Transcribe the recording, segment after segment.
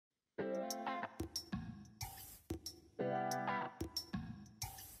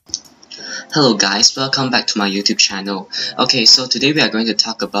Hello guys, welcome back to my YouTube channel. Okay, so today we are going to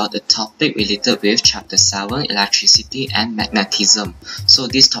talk about a topic related with chapter 7, electricity and magnetism. So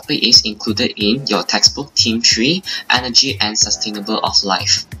this topic is included in your textbook Theme 3, energy and sustainable of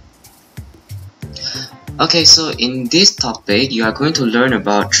life. Okay, so in this topic, you are going to learn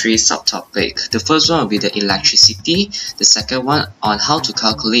about 3 subtopics. The first one will be the electricity, the second one on how to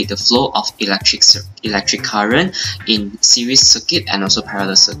calculate the flow of electric current in series circuit and also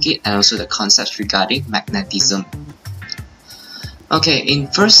parallel circuit, and also the concepts regarding magnetism. Okay, in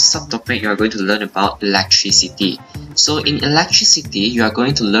first subtopic, you are going to learn about electricity. So in electricity, you are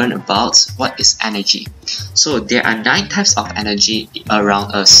going to learn about what is energy. So there are 9 types of energy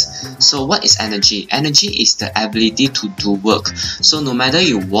around us. So what is energy? Energy is the ability to do work. So no matter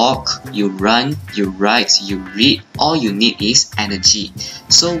you walk, you run, you write, you read, all you need is energy.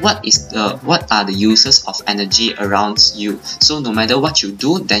 So what are the uses of energy around you? So no matter what you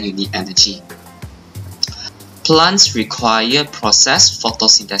do, then you need energy. Plants require process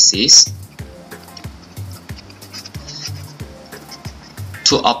photosynthesis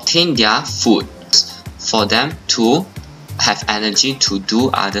to obtain their food for them to have energy to do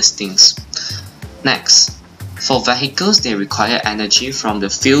other things. Next, for vehicles, they require energy from the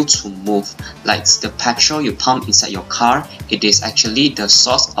fuel to move. Like the petrol you pump inside your car, it is actually the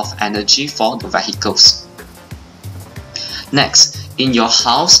source of energy for the vehicles. Next, in your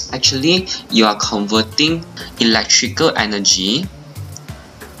house, actually you are converting electrical energy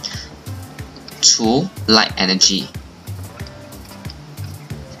to light energy.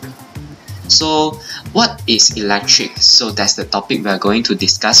 So what is electric? So that's the topic we are going to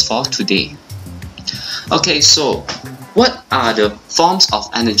discuss for today. Okay, so what are the forms of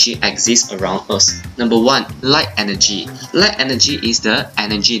energy exist around us? Number 1, light energy. Light energy is the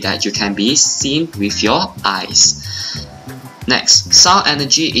energy that you can be seen with your eyes. Next, sound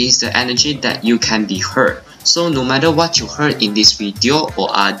energy is the energy that you can be heard. So no matter what you heard in this video or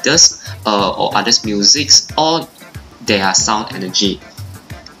others musics, all they are sound energy.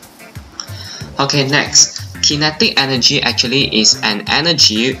 Okay, next, kinetic energy actually is an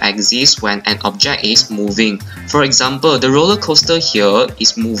energy exists when an object is moving. For example, the roller coaster here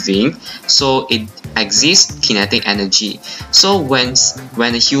is moving, so it exists kinetic energy. So when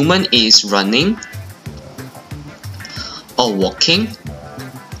a human is running or walking,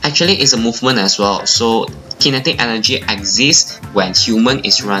 actually it's a movement as well. So kinetic energy exists when human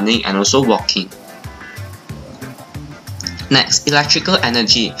is running and also walking. Next, electrical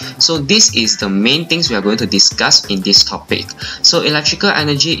energy. So this is the main things we are going to discuss in this topic. So electrical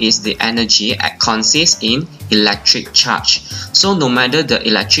energy is the energy that consists in electric charge. So no matter the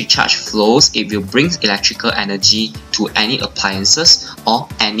electric charge flows, it will bring electrical energy to any appliances or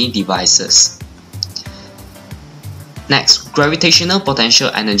any devices. Next, gravitational potential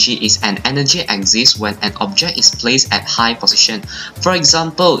energy is an energy exists when an object is placed at high position. For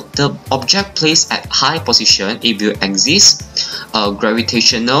example, the object placed at high position, it will exist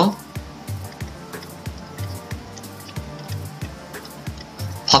gravitational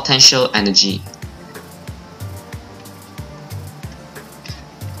potential energy.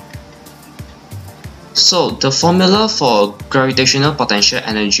 So the formula for gravitational potential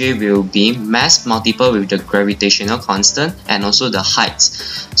energy will be mass multiplied with the gravitational constant and also the height.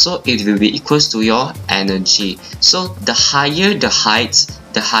 So it will be equals to your energy. So the higher the height,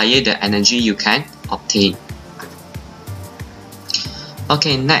 the higher the energy you can obtain.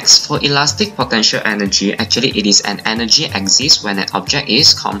 Okay, next, for elastic potential energy, actually it is an energy exists when an object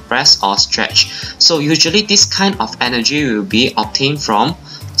is compressed or stretched. So usually this kind of energy will be obtained from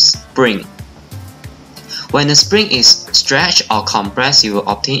spring. When the spring is stretched or compressed, you will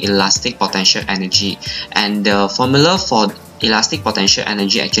obtain elastic potential energy. And the formula for elastic potential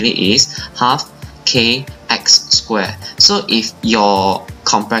energy actually is half kx squared. So if your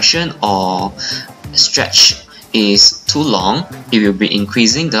compression or stretch is too long, it will be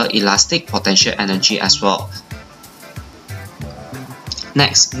increasing the elastic potential energy as well.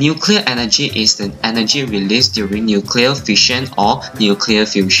 Next, nuclear energy is the energy released during nuclear fission or nuclear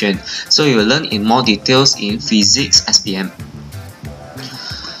fusion. So you will learn in more details in physics SPM.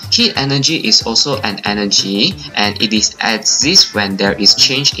 Heat energy is also an energy, and it exists when there is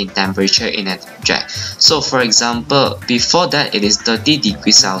change in temperature in an object. So for example, before that it is 30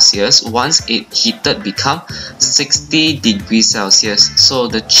 degrees Celsius. Once it heated become 60 degrees Celsius. So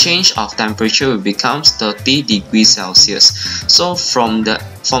the change of temperature will become 30 degrees Celsius. So from the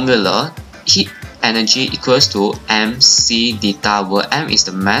formula, energy equals to mc theta, where m is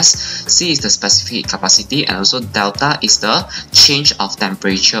the mass, c is the specific capacity, and also delta is the change of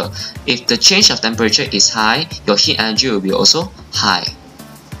temperature. If the change of temperature is high, your heat energy will be also high.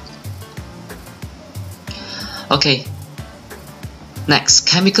 Okay. Next,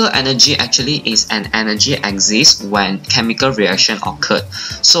 chemical energy actually is an energy exists when chemical reaction occurred.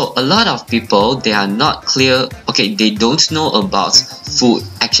 So a lot of people, they are not clear, okay, they don't know about food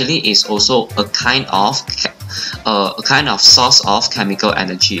actually is also a kind of source of chemical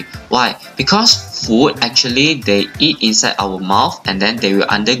energy. Why? Because food actually they eat inside our mouth and then they will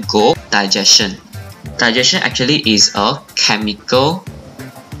undergo digestion. Digestion actually is a chemical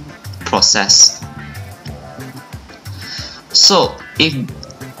process. So if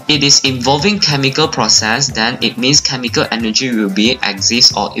it is involving chemical process, then it means chemical energy will be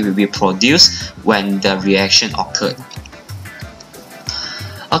exist or it will be produced when the reaction occurred.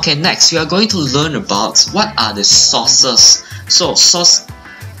 Okay, next we are going to learn about what are the sources. So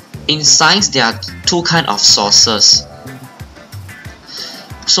in science there are two kinds of sources.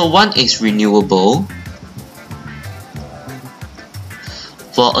 So one is renewable,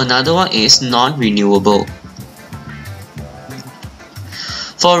 for another one is non-renewable.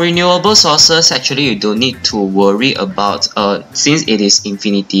 For renewable sources, actually you don't need to worry about since it is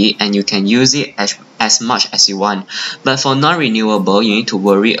infinity and you can use it as much as you want. But for non-renewable, you need to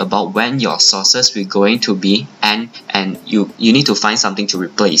worry about when your sources will going to be and you need to find something to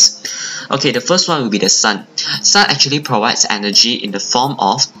replace. Okay, the first one will be the sun. Sun actually provides energy in the form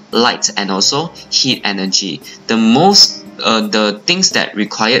of light and also heat energy. The things that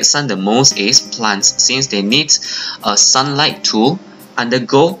require sun the most is plants, since they need sunlight to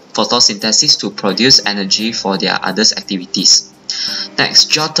undergo photosynthesis to produce energy for their other activities. Next,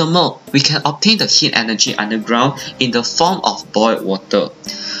 geothermal. We can obtain the heat energy underground in the form of boiled water.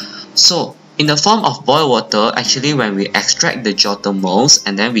 So, in the form of boiled water, actually when we extract the geothermals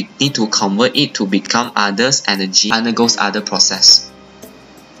and then we need to convert it to become others energy, undergoes other process.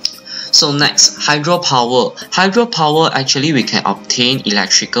 So next, hydropower. Hydropower, actually we can obtain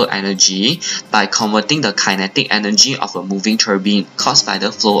electrical energy by converting the kinetic energy of a moving turbine caused by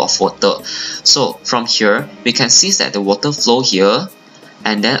the flow of water. So from here, we can see that the water flow here,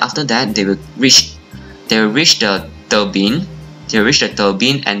 and then after that they will reach the turbine.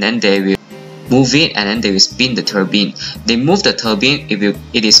 And then they will move it and then they will spin the turbine. They move the turbine,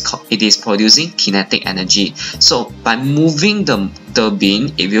 it is producing kinetic energy. So by moving the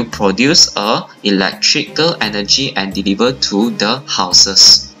turbine, it will produce a electrical energy and deliver to the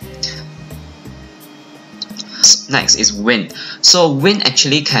houses. Next is wind. So wind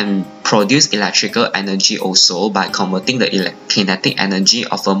actually can produce electrical energy also by converting the kinetic energy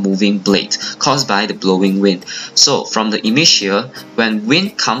of a moving blade caused by the blowing wind. So from the image here, when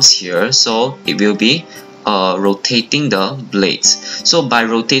wind comes here, so it will be rotating the blades. So by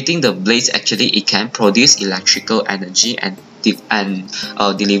rotating the blades, actually it can produce electrical energy and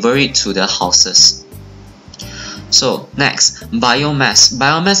deliver it to the houses. So next, biomass.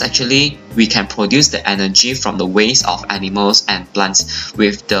 Biomass, actually we can produce the energy from the waste of animals and plants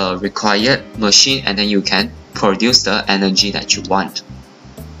with the required machine, and then you can produce the energy that you want.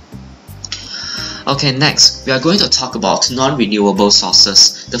 Okay, next we are going to talk about non-renewable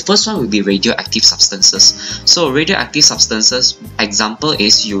sources. The first one will be radioactive substances. So radioactive substances, example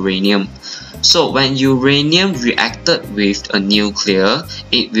is uranium. So when uranium reacted with a nuclear,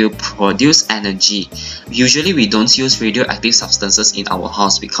 it will produce energy. Usually we don't use radioactive substances in our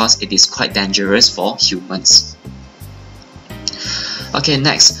house because it is quite dangerous for humans. Okay,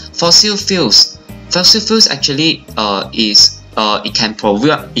 next, fossil fuels. Fossil fuels actually it can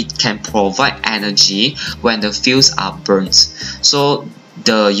provide energy when the fuels are burnt. So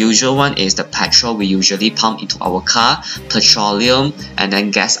the usual one is the petrol we usually pump into our car, petroleum, and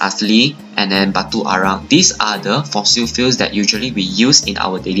then gas asli, and then batu arang. These are the fossil fuels that usually we use in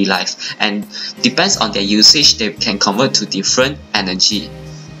our daily life, and depends on their usage, they can convert to different energy.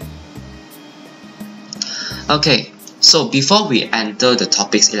 Okay, so before we enter the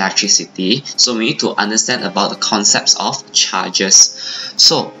topics electricity, so we need to understand about the concepts of charges.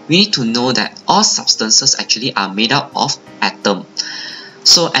 So we need to know that all substances actually are made up of atom.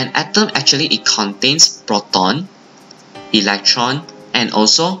 So an atom actually it contains proton, electron, and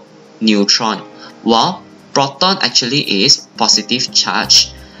also neutron. While proton actually is positive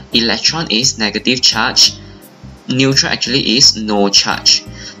charge, electron is negative charge, neutron actually is no charge.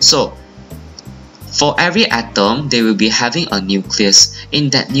 So for every atom, they will be having a nucleus. In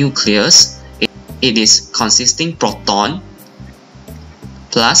that nucleus, it is consisting proton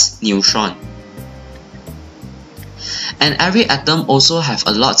plus neutron. And every atom also have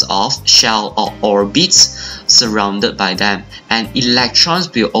a lot of shell or orbits surrounded by them, and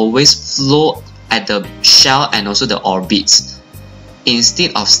electrons will always flow at the shell and also the orbits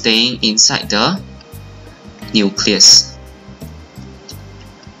instead of staying inside the nucleus.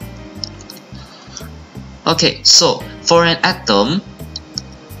 Okay, so for an atom,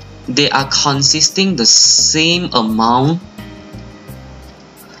 they are consisting the same amount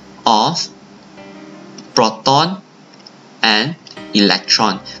of proton and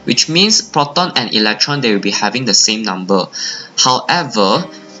electron, which means proton and electron, they will be having the same number. However,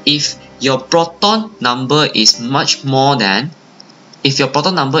 if your proton number is more than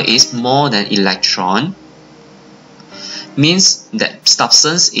electron, means that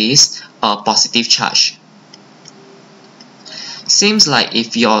substance is a positive charge. Seems like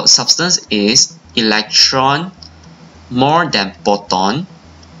if your substance is electron more than proton,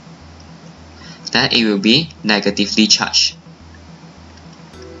 then it will be negatively charged.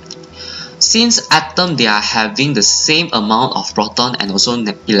 Since atom, they are having the same amount of proton and also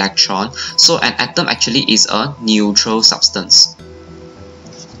electron, so an atom actually is a neutral substance.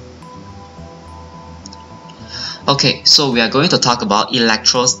 Okay, so we are going to talk about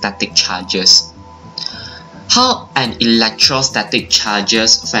electrostatic charges. How an electrostatic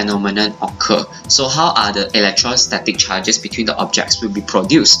charges phenomenon occur? So how are the electrostatic charges between the objects will be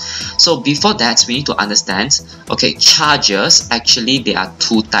produced? So before that, we need to understand, okay, charges, actually there are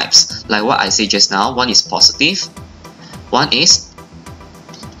two types. Like what I said just now, one is positive, one is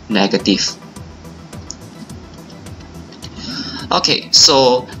negative. Okay,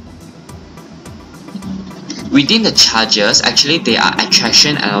 so within the charges, actually there are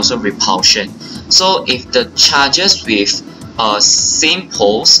attraction and also repulsion. So if the charges with same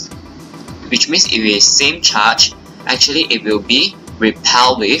poles, which means if it is same charge, actually it will be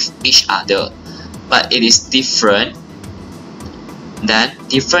repel with each other. But it is different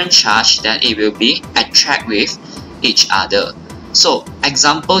charge, then it will be attract with each other. So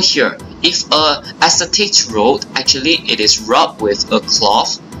example here, if a acetate rod, actually it is rubbed with a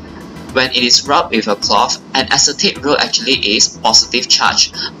cloth. When it is rubbed with a cloth, an acetate rod actually is positive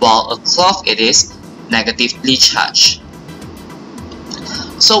charge, while a cloth it is negatively charged.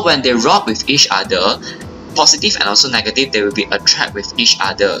 So when they rub with each other, positive and also negative, they will be attract with each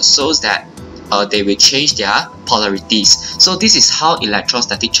other, so that they will change their polarities. So this is how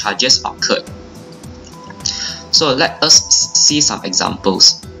electrostatic charges occur. So let us see some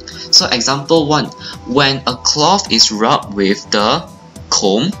examples. So example 1, when a cloth is rubbed with the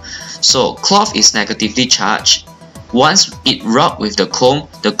comb, so cloth is negatively charged. Once it rubbed with the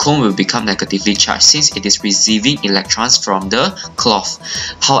comb will become negatively charged since it is receiving electrons from the cloth.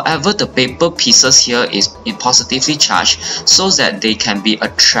 However, the paper pieces here is positively charged so that they can be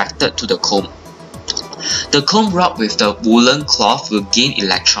attracted to the comb. The comb rubbed with the woolen cloth will gain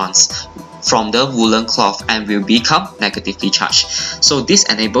electrons from the woolen cloth and will become negatively charged. So this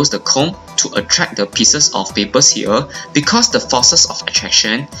enables the comb to attract the pieces of papers here because the forces of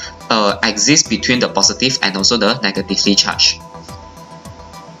attraction exist between the positive and also the negatively charged.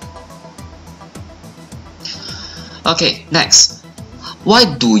 Okay, next. Why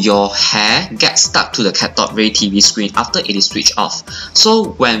do your hair get stuck to the cathode ray TV screen after it is switched off?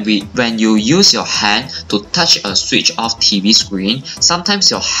 So when you use your hand to touch a switch off TV screen,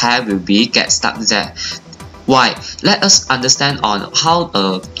 sometimes your hair will get stuck there. Why? Let us understand on how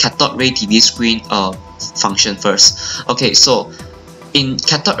a cathode ray TV screen function first. Okay, so in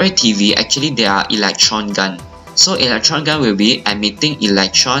cathode ray TV, actually there are electron gun. So electron gun will be emitting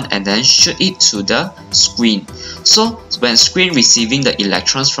electron and then shoot it to the screen. So when screen receiving the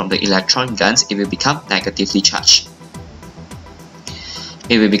electrons from the electron guns, it will become negatively charged.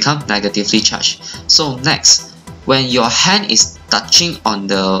 It will become negatively charged. So next, when your hand is touching on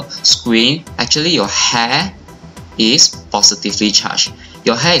the screen, actually your hair is positively charged.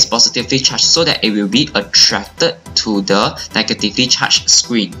 Your hair is positively charged so that it will be attracted to the negatively charged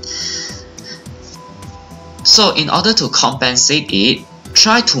screen. So in order to compensate it,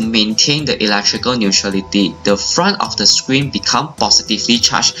 try to maintain the electrical neutrality. The front of the screen become positively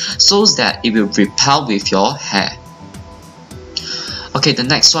charged so that it will repel with your hair. Okay, the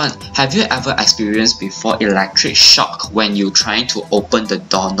next one. Have you ever experienced before electric shock when you're trying to open the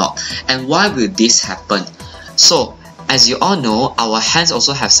doorknob? And why will this happen? So as you all know, our hands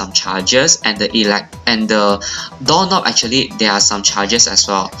also have some charges, and the doorknob actually there are some charges as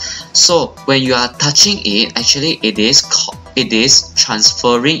well. So when you are touching it, actually it is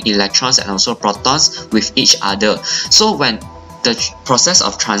transferring electrons and also protons with each other. So when the process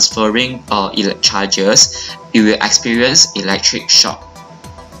of transferring charges, you will experience electric shock.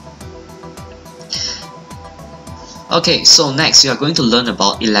 Okay, so next we are going to learn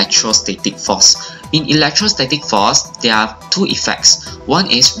about electrostatic force. In electrostatic force, there are two effects.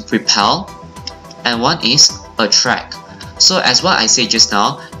 One is repel and one is attract. So as what I said just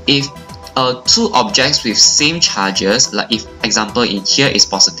now, if two objects with same charges, like if example in here is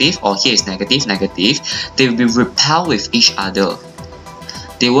positive or here is negative, they will be repelled with each other.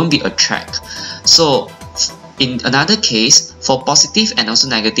 They won't be attract. So in another case, for positive and also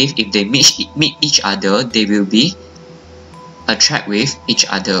negative, if they meet each other, they will be attract with each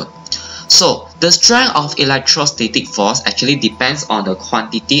other. So the strength of electrostatic force actually depends on the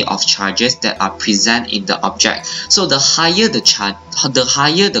quantity of charges that are present in the object. So the higher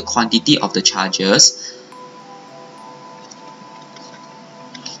the quantity of the charges,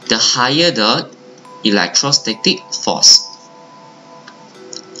 the higher the electrostatic force.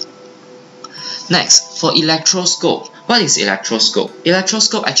 Next, for electroscope. What is electroscope?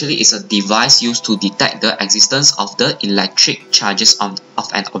 Electroscope actually is a device used to detect the existence of the electric charges of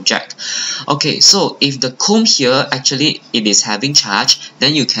an object. Okay, so if the comb here actually it is having charge,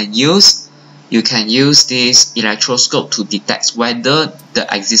 then you can use this electroscope to detect whether the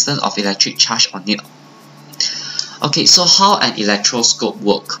existence of electric charge on it. Okay, so how an electroscope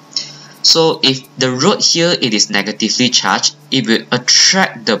works? So if the rod here it is negatively charged, it will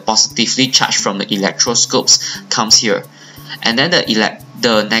attract the positively charged from the electroscopes comes here, and then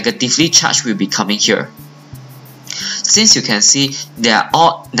the negatively charged will be coming here. Since you can see they are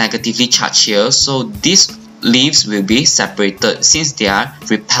all negatively charged here, so these leaves will be separated since they are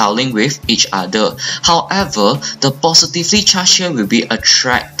repelling with each other. However, the positively charged here will be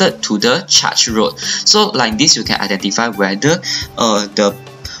attracted to the charged rod. So like this, you can identify whether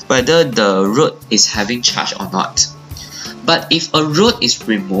the rod is having charge or not. But if a rod is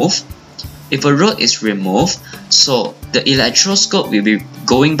removed, so the electroscope will be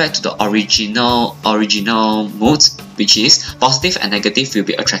going back to the original mode, which is positive and negative will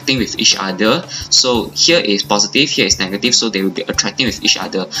be attracting with each other. So here is positive, here is negative, so they will be attracting with each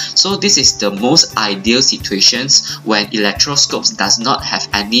other. So this is the most ideal situations when electroscopes does not have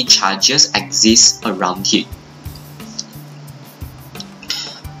any charges exist around it.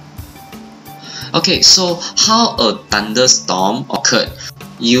 Okay, so how a thunderstorm occurred?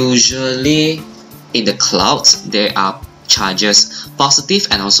 Usually in the clouds there are charges, positive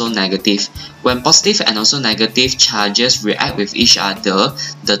and also negative. When positive and also negative charges react with each other,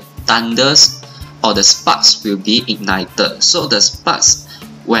 the thunders or the sparks will be ignited. So the sparks,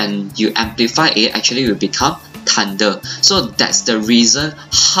 when you amplify it, actually will become thunder. So that's the reason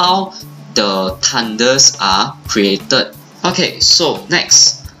how the thunders are created. Okay, so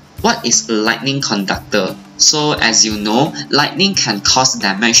next, what is a lightning conductor? So as you know, lightning can cause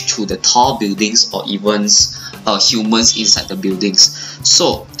damage to the tall buildings or even humans inside the buildings.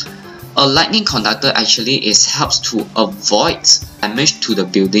 So a lightning conductor actually helps to avoid damage to the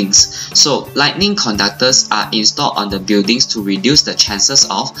buildings. So lightning conductors are installed on the buildings to reduce the chances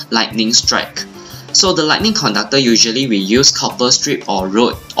of lightning strike. So the lightning conductor usually we use copper strip or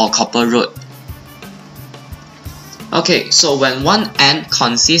copper rod. Okay, so when one end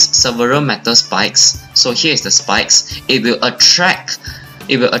consists several metal spikes, so here is the spikes, it will attract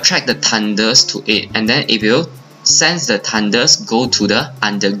the thunders to it, and then it will sense the thunders go to the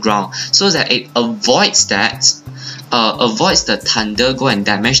underground, so that it avoids the thunder go and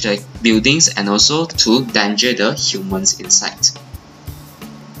damage the buildings and also to danger the humans inside.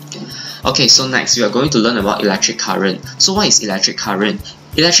 Okay, so next we are going to learn about electric current. So what is electric current?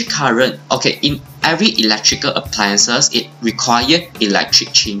 Electric current, okay, in every electrical appliances, it requires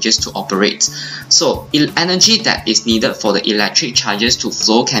electric changes to operate. So energy that is needed for the electric charges to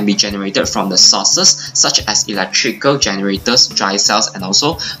flow can be generated from the sources such as electrical generators, dry cells, and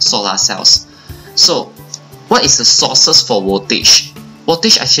also solar cells. So what is the sources for voltage?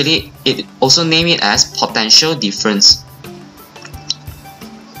 Voltage actually, it also name it as potential difference.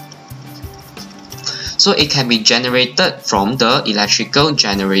 So it can be generated from the electrical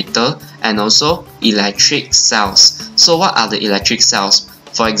generator and also electric cells. So what are the electric cells?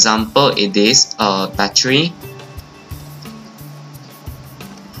 For example, it is a battery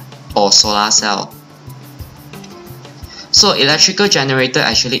or solar cell. So electrical generator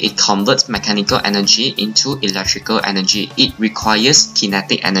actually it converts mechanical energy into electrical energy. It requires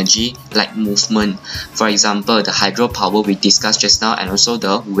kinetic energy like movement. For example, the hydropower we discussed just now and also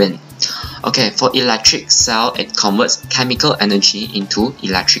the wind. Okay, for electric cell, it converts chemical energy into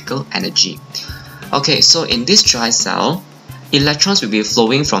electrical energy. Okay, so in this dry cell, electrons will be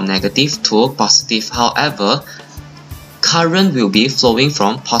flowing from negative to positive. However, current will be flowing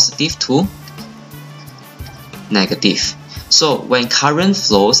from positive to negative. So when current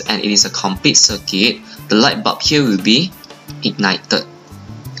flows and it is a complete circuit, the light bulb here will be ignited.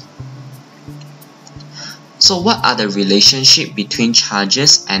 So what are the relationship between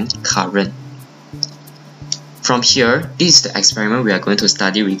charges and current? From here, this is the experiment we are going to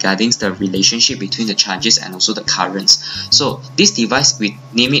study regarding the relationship between the charges and also the currents. So this device, we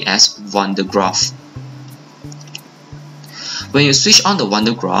name it as Van de Graaff. When you switch on the Van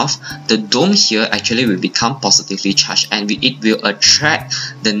de Graaff, the dome here actually will become positively charged, and it will attract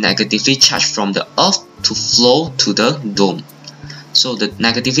the negatively charged from the earth to flow to the dome. So the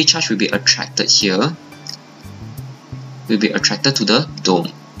negatively charged will be attracted here, will be attracted to the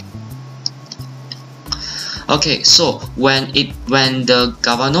dome. Okay, so when the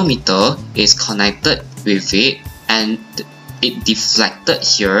galvanometer is connected with it and it deflected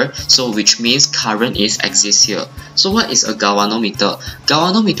here, so which means current exists here. So what is a galvanometer?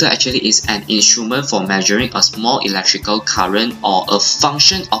 Galvanometer actually is an instrument for measuring a small electrical current or a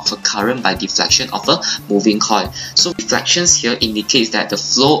function of a current by deflection of a moving coil. So deflections here indicates that the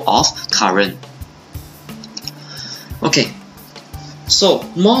flow of current. Okay, so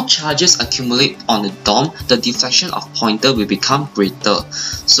more charges accumulate on the dome, the deflection of pointer will become greater.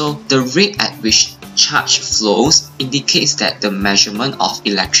 So the rate at which charge flows indicates that the measurement of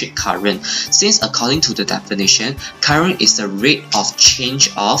electric current, since according to the definition, current is the rate of change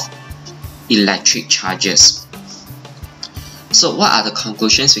of electric charges. So what are the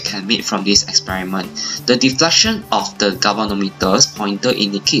conclusions we can make from this experiment? The deflection of the galvanometer's pointer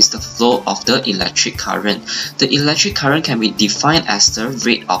indicates the flow of the electric current. The electric current can be defined as the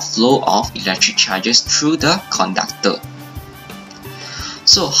rate of flow of electric charges through the conductor.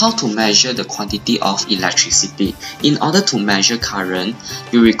 So how to measure the quantity of electricity? In order to measure current,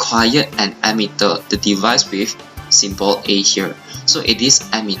 you require an ammeter, the device with symbol A here. So it is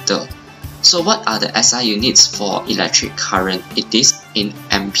ammeter. So what are the SI units for electric current? It is in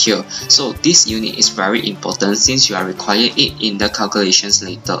ampere. So this unit is very important since you are required it in the calculations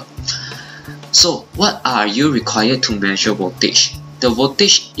later. So what are you required to measure voltage? The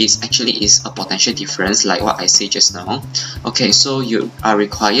voltage is actually a potential difference like what I said just now. Okay, so you are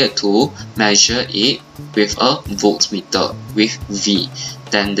required to measure it with a voltmeter with V.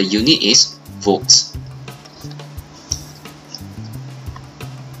 Then the unit is volts.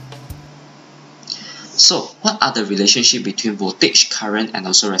 So what are the relationship between voltage, current and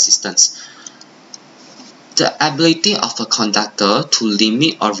also resistance? The ability of a conductor to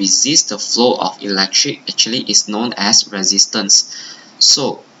limit or resist the flow of electric actually is known as resistance.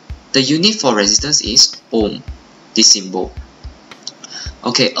 So the unit for resistance is ohm, this symbol.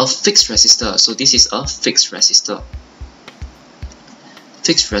 Okay, a fixed resistor. So this is a fixed resistor.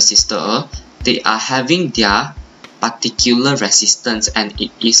 Fixed resistor, they are having their particular resistance and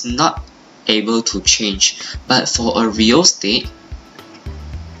it is not able to change. But for a real state,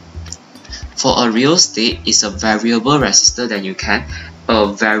 is a variable resistor that you can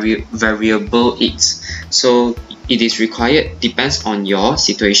variable it. So it is required, depends on your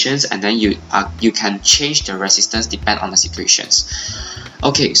situations, and then you can change the resistance depend on the situations.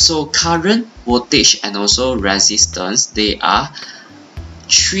 Okay, so current, voltage and also resistance, they are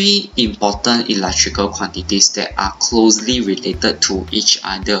three important electrical quantities that are closely related to each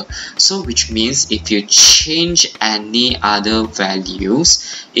other. So which means if you change any other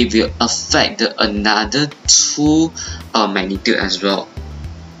values, it will affect the another two magnitude as well.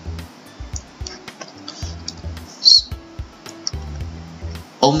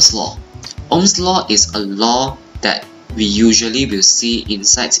 Ohm's law. Ohm's law is a law that we usually will see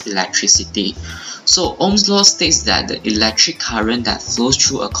inside electricity. So Ohm's law states that the electric current that flows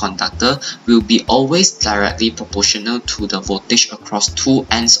through a conductor will be always directly proportional to the voltage across two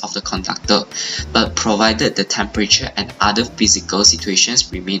ends of the conductor, but provided the temperature and other physical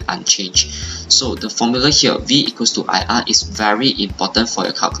situations remain unchanged. So the formula here, V equals to IR, is very important for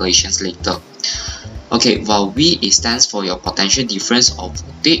your calculations later. Okay, while V stands for your potential difference of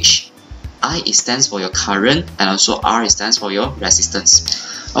voltage, I stands for your current, and also R stands for your resistance.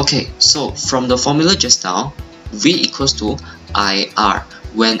 Okay, so from the formula just now, V equals to IR.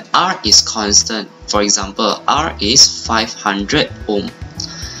 When R is constant, for example, R is 500 ohm.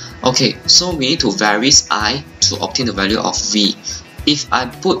 Okay, so we need to vary I to obtain the value of V. If I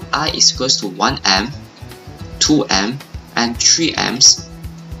put I is equals to 1 amp, 2 amp, and 3 amps,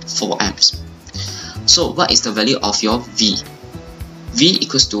 4 amps. So what is the value of your V? V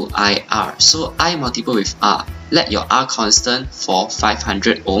equals to IR. So I multiple with R. Let your R constant for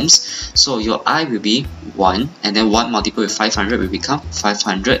 500 ohms. So your I will be 1, and then 1 multiple with 500 will become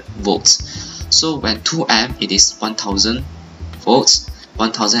 500 volts. So when 2 amp, it is 1000 volts,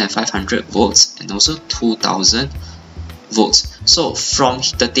 1500 volts, and also 2000 volts. So from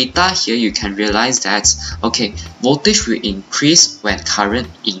the data here, you can realize that, okay, voltage will increase when current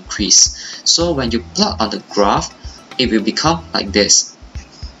increase. So when you plot on the graph, it will become like this.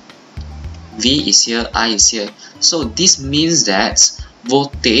 V is here, I is here. So this means that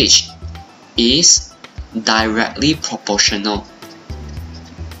voltage is directly proportional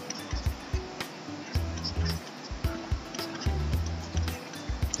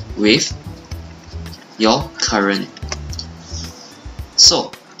with your current.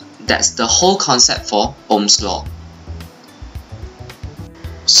 So that's the whole concept for Ohm's law.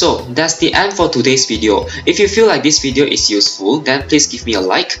 So that's the end for today's video. If you feel like this video is useful, then please give me a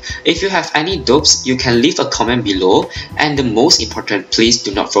like. If you have any doubts, you can leave a comment below. And the most important, please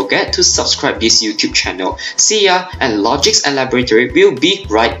do not forget to subscribe this YouTube channel. See ya, and Logics and Laboratory will be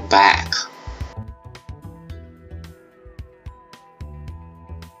right back.